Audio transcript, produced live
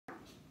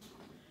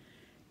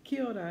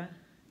Kia ora,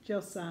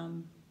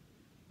 Gelsan,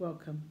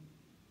 welcome.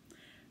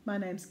 My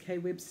name's Kay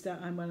Webster.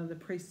 I'm one of the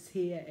priests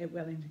here at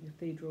Wellington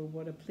Cathedral.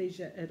 What a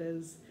pleasure it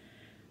is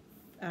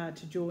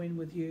to join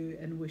with you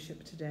in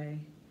worship today.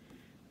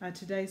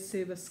 Today's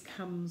service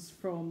comes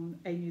from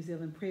a New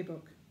Zealand prayer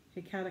book,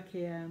 He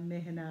Karakia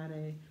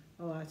Mehanare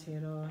o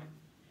Aotearoa.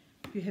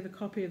 If you have a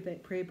copy of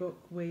that prayer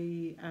book,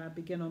 we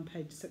begin on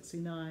page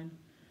 69.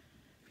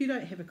 If you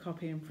don't have a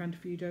copy in front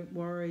of you, don't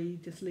worry,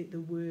 just let the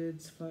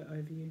words flow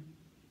over you.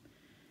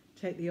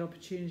 Take the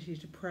opportunity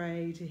to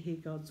pray, to hear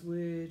God's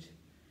word,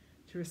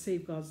 to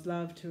receive God's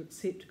love, to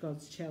accept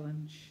God's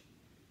challenge,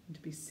 and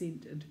to be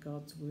sent into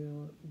God's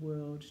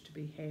world to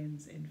be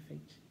hands and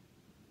feet.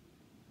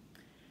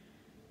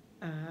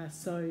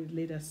 So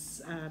let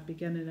us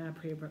begin in our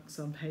prayer books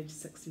on page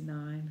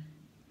 69.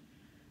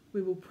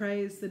 We will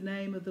praise the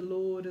name of the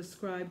Lord,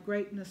 ascribe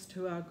greatness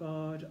to our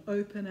God.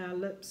 Open our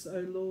lips,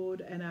 O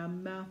Lord, and our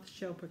mouth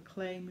shall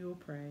proclaim your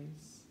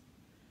praise.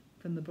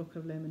 From the book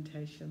of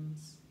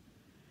Lamentations.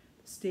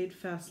 The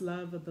steadfast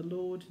love of the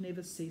Lord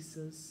never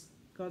ceases.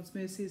 God's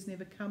mercies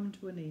never come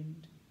to an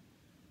end.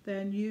 They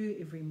are new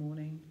every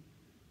morning.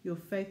 Your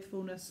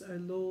faithfulness, O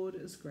Lord,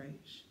 is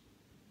great.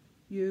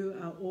 You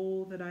are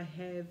all that I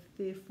have,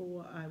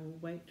 therefore I will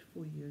wait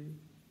for you.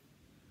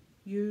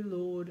 You,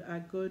 Lord,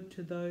 are good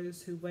to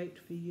those who wait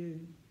for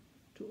you,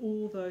 to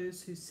all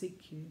those who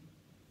seek you.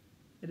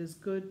 It is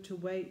good to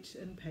wait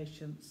in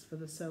patience for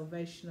the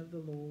salvation of the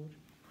Lord.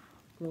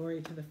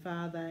 Glory to the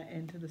Father,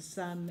 and to the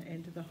Son,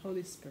 and to the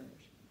Holy Spirit,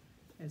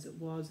 as it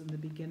was in the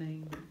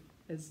beginning,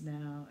 is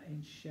now,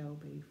 and shall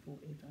be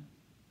forever.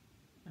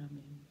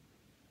 Amen.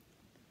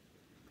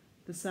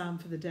 The psalm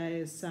for the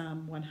day is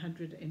Psalm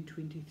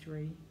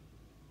 123.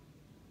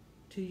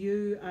 To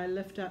you I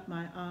lift up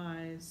my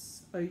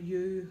eyes, O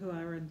you who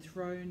are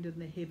enthroned in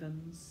the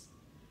heavens,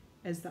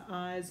 as the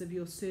eyes of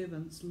your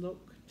servants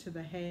look to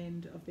the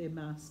hand of their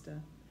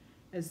master,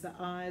 as the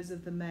eyes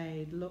of the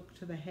maid look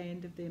to the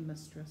hand of their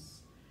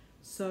mistress.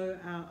 So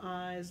our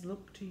eyes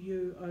look to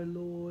you, O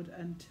Lord,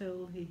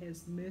 until he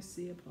has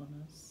mercy upon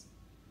us.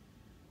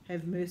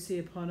 Have mercy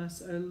upon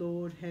us, O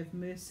Lord, have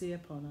mercy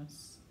upon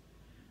us.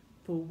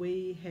 For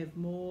we have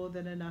more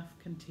than enough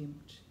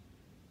contempt.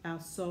 Our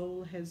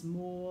soul has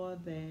more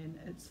than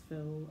its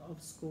fill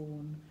of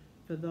scorn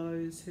for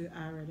those who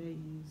are at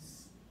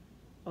ease,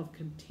 of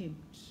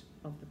contempt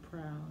of the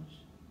proud.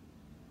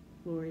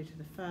 Glory to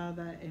the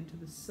Father, and to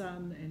the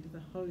Son, and to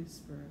the Holy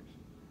Spirit,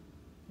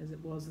 as it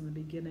was in the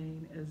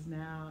beginning, is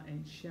now,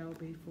 and shall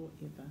be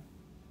forever.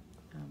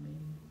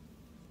 Amen.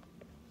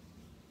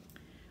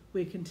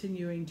 We're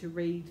continuing to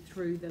read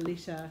through the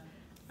letter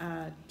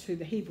to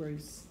the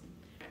Hebrews.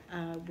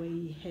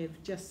 We have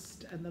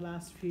just in the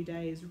last few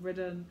days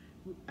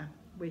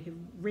we have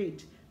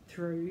read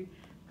through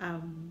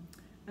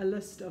a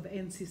list of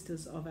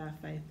ancestors of our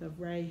faith, of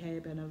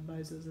Rahab and of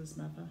Moses'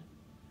 mother,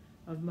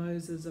 of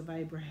Moses, of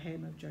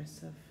Abraham, of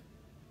Joseph,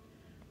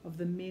 of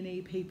the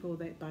many people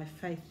that by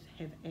faith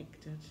have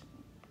acted.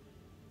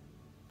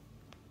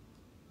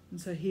 And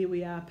so here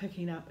we are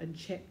picking up in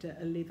chapter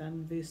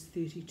 11, verse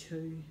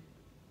 32.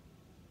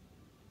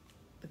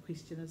 The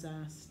question is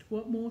asked,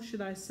 what more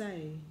should I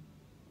say?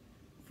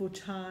 For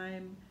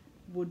time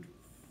would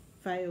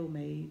fail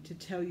me to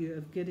tell you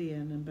of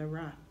Gideon and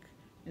Barak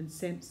and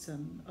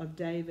Samson, of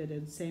David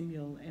and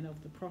Samuel, and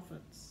of the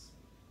prophets,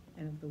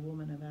 and of the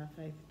woman of our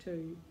faith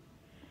too,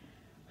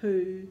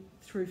 who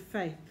through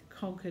faith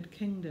conquered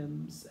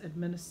kingdoms,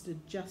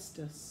 administered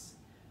justice,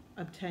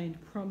 obtained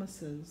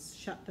promises,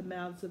 shut the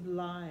mouths of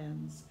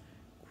lions,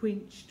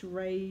 quenched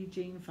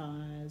raging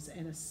fires,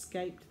 and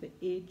escaped the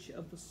edge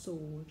of the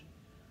sword,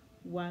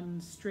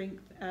 won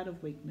strength out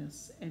of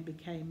weakness, and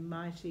became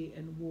mighty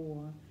in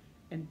war,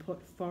 and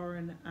put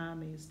foreign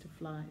armies to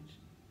flight.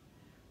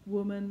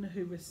 Women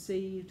who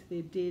received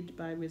their dead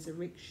by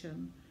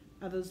resurrection,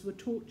 others were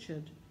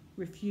tortured,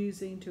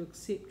 refusing to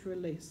accept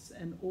release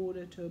in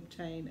order to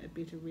obtain a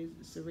better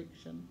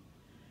resurrection.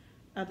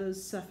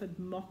 Others suffered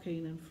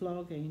mocking and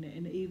flogging,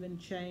 and even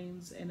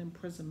chains and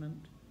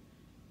imprisonment.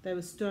 They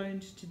were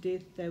stoned to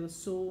death, they were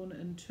sawn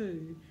in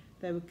two,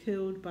 they were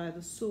killed by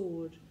the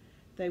sword.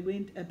 They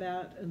went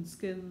about in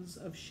skins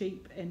of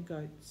sheep and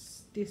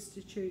goats,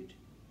 destitute,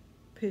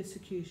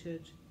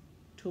 persecuted,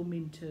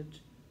 tormented,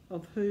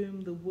 of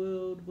whom the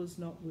world was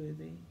not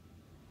worthy.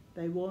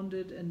 They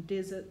wandered in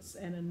deserts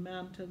and in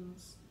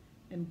mountains,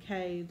 in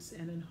caves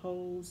and in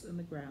holes in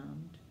the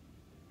ground.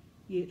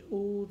 Yet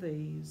all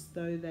these,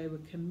 though they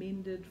were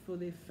commended for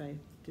their faith,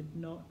 did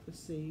not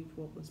receive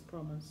what was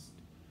promised,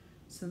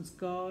 since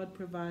God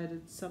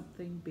provided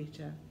something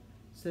better,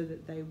 so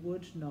that they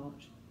would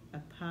not,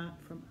 apart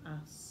from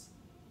us,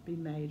 be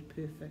made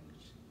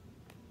perfect.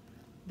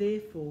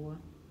 Therefore,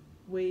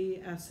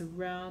 we are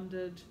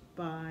surrounded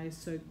by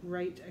so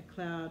great a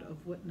cloud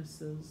of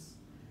witnesses.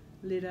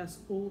 Let us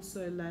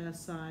also lay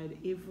aside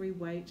every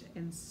weight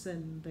and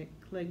sin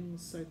that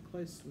clings so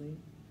closely.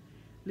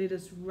 Let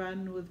us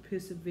run with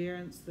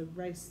perseverance the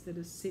race that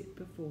is set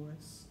before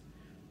us,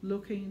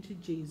 looking to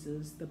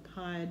Jesus, the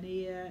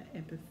pioneer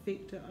and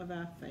perfecter of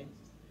our faith,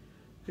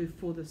 who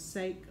for the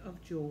sake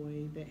of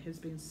joy that has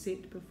been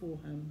set before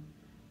him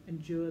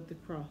endured the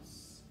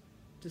cross,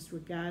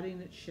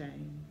 disregarding its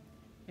shame,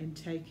 and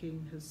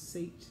taking his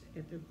seat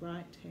at the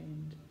right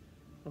hand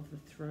of the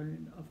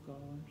throne of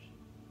God.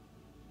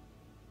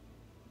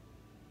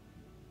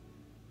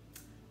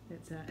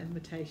 That's our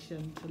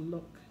invitation to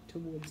look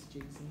towards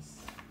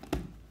Jesus. I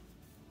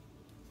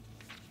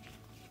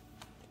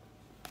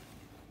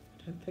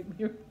don't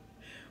think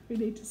we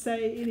need to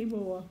say any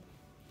more.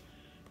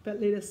 But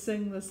let us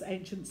sing this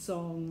ancient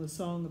song, the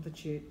song of the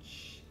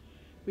church.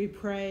 We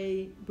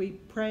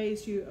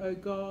praise you, O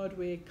God,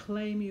 we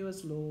acclaim you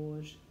as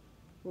Lord.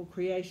 All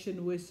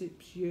creation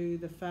worships you,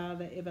 the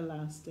Father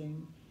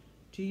everlasting.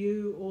 To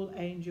you all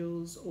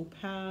angels, all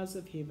powers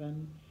of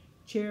heaven,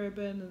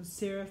 cherubim and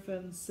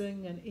seraphim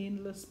sing an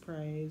endless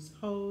praise.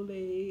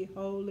 Holy,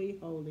 holy,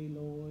 holy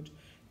Lord,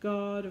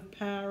 God of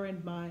power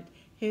and might,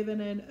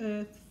 heaven and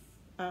earth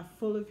are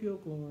full of your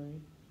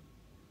glory.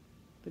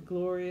 The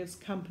glorious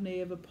company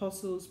of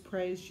apostles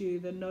praise you,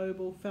 the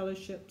noble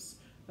fellowships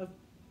of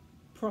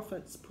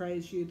prophets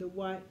praise you, the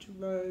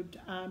white-robed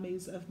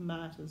armies of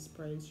martyrs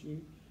praise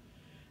you.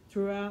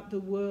 Throughout the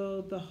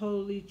world the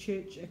Holy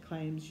Church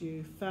acclaims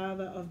you,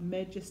 Father of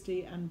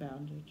majesty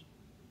unbounded,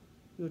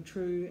 your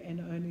true and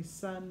only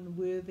Son,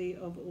 worthy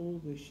of all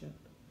worship,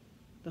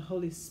 the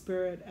Holy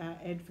Spirit, our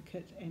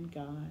advocate and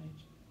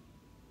guide.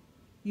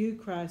 You,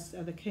 Christ,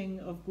 are the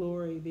King of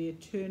glory, the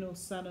eternal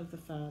Son of the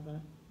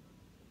Father.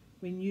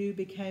 When you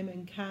became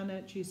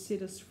incarnate, you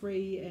set us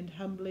free and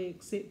humbly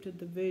accepted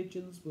the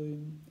Virgin's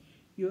womb.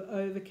 You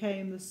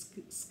overcame the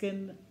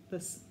sting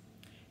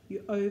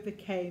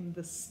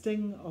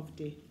of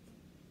death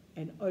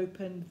and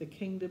opened the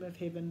kingdom of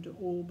heaven to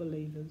all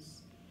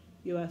believers.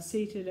 You are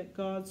seated at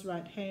God's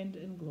right hand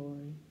in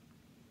glory.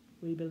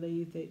 We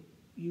believe that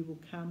you will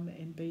come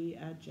and be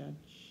our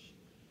judge.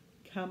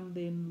 Come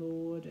then,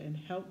 Lord, and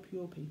help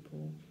your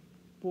people,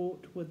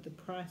 bought with the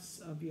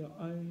price of your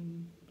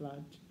own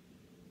blood.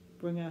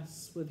 Bring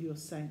us with your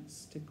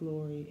saints to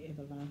glory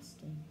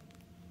everlasting.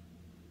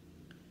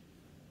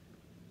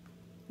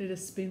 Let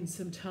us spend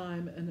some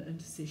time in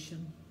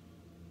intercession.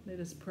 Let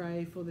us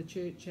pray for the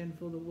church and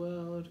for the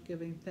world,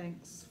 giving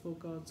thanks for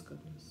God's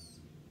goodness.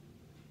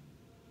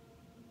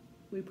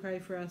 We pray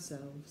for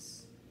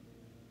ourselves,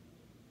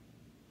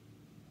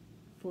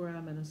 for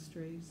our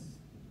ministries,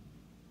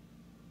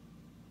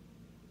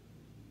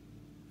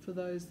 for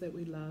those that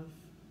we love,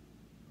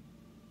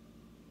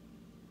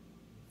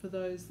 for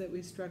those that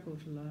we struggle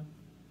to love.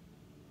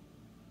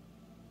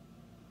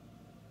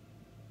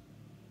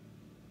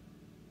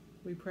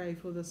 We pray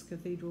for this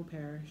cathedral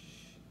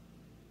parish,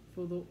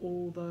 for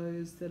all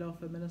those that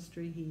offer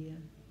ministry here.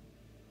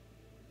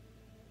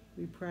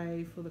 We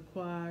pray for the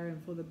choir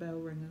and for the bell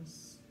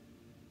ringers,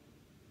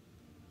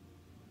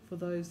 for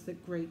those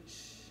that greet,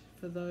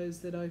 for those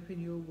that open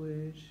your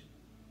word,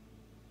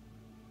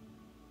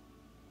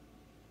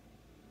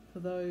 for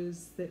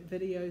those that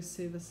video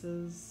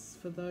services,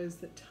 for those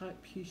that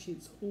type pew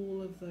sheets,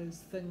 all of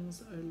those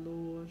things, O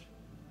Lord.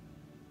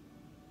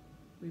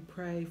 We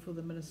pray for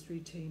the ministry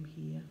team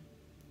here,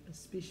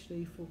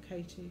 especially for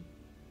Katie.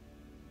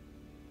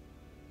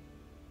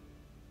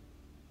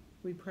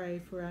 We pray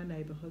for our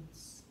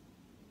neighbourhoods.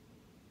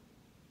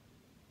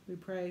 We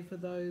pray for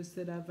those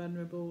that are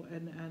vulnerable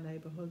in our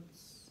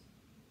neighbourhoods,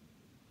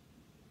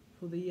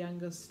 for the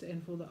youngest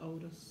and for the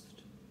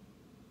oldest,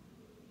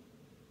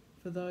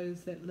 for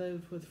those that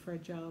live with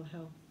fragile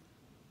health.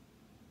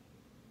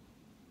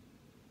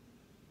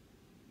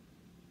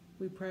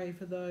 We pray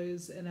for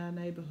those in our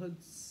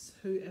neighbourhoods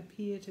who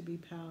appear to be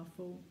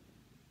powerful.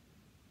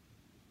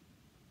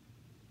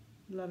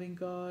 Loving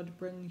God,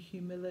 bring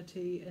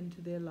humility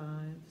into their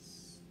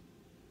lives.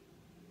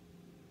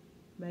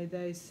 May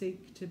they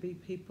seek to be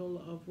people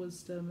of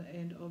wisdom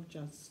and of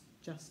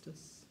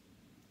justice.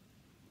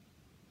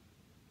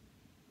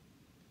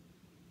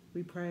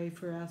 We pray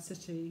for our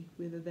city,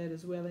 whether that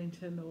is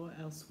Wellington or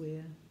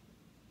elsewhere.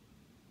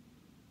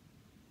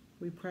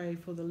 We pray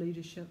for the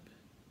leadership.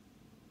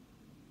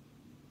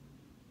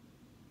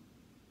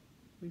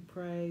 We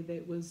pray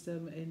that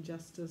wisdom and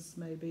justice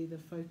may be the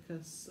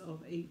focus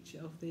of each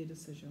of their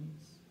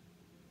decisions.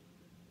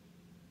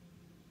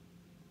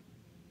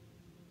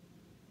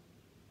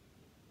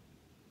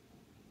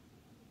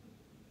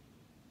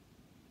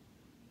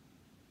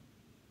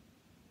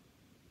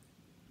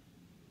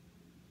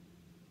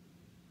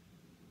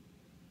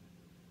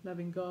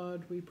 Loving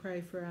God, we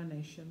pray for our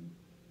nation.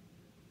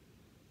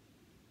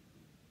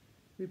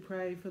 We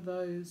pray for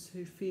those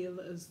who feel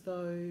as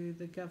though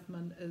the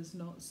government is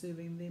not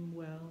serving them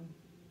well.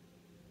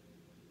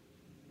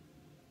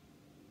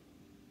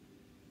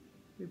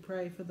 We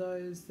pray for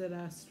those that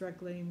are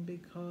struggling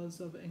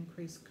because of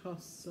increased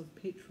costs of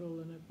petrol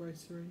and of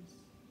groceries.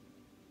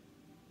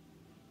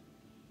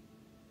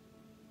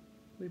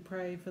 We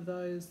pray for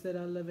those that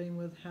are living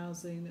with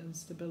housing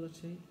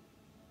instability,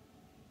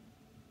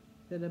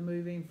 that are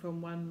moving from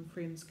one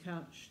friend's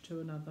couch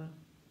to another,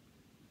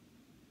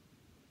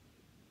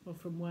 or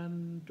from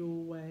one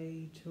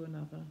doorway to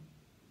another.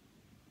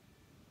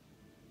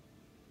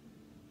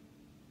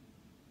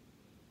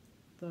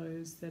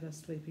 those that are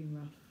sleeping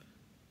rough.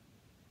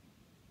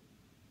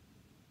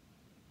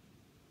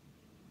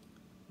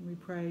 And we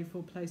pray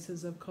for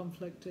places of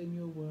conflict in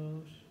your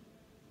world.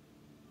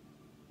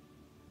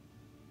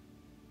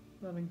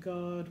 Loving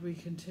God, we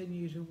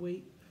continue to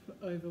weep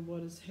over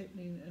what is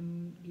happening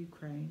in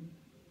Ukraine.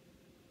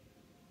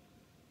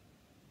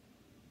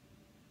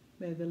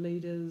 May the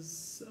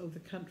leaders of the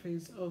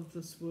countries of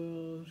this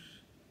world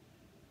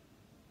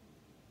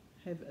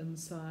have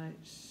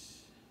insight.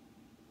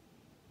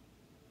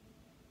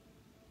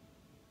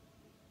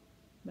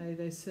 May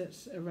they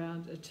sit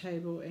around a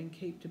table and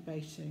keep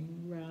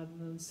debating rather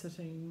than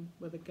sitting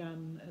with a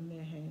gun in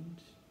their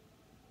hand,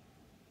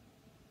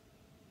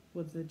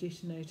 with the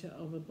detonator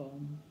of a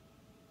bomb.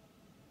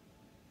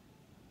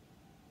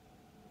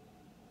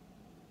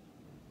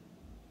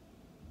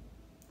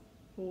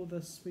 All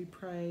this we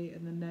pray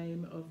in the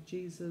name of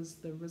Jesus,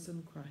 the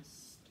risen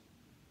Christ.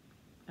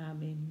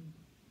 Amen.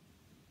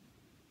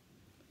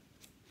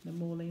 The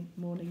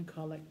morning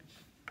collect.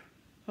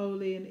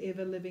 Holy and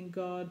ever-living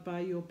God,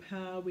 by your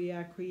power we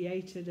are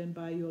created and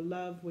by your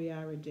love we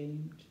are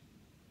redeemed.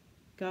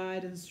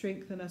 Guide and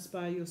strengthen us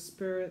by your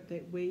Spirit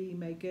that we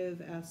may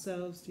give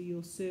ourselves to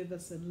your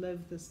service and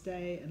live this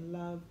day in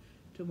love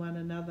to one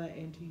another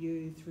and to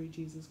you through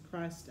Jesus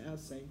Christ our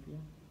Saviour.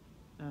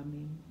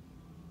 Amen.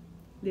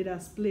 Let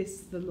us bless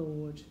the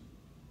Lord.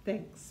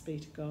 Thanks be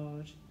to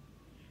God.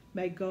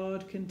 May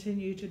God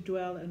continue to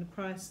dwell in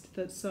Christ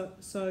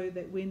so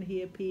that when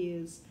he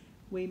appears,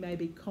 we may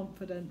be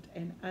confident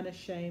and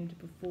unashamed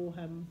before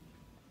him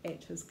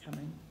at his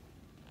coming.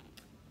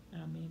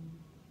 Amen.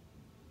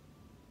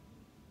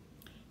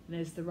 And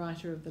as the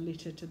writer of the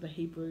letter to the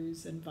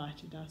Hebrews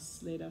invited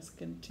us, let us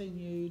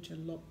continue to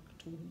look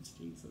towards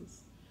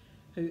Jesus,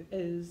 who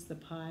is the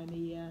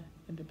pioneer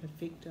and the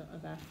perfecter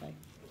of our faith.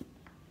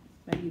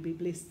 May you be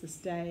blessed this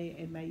day,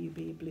 and may you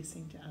be a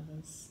blessing to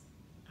others.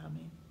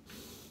 Amen.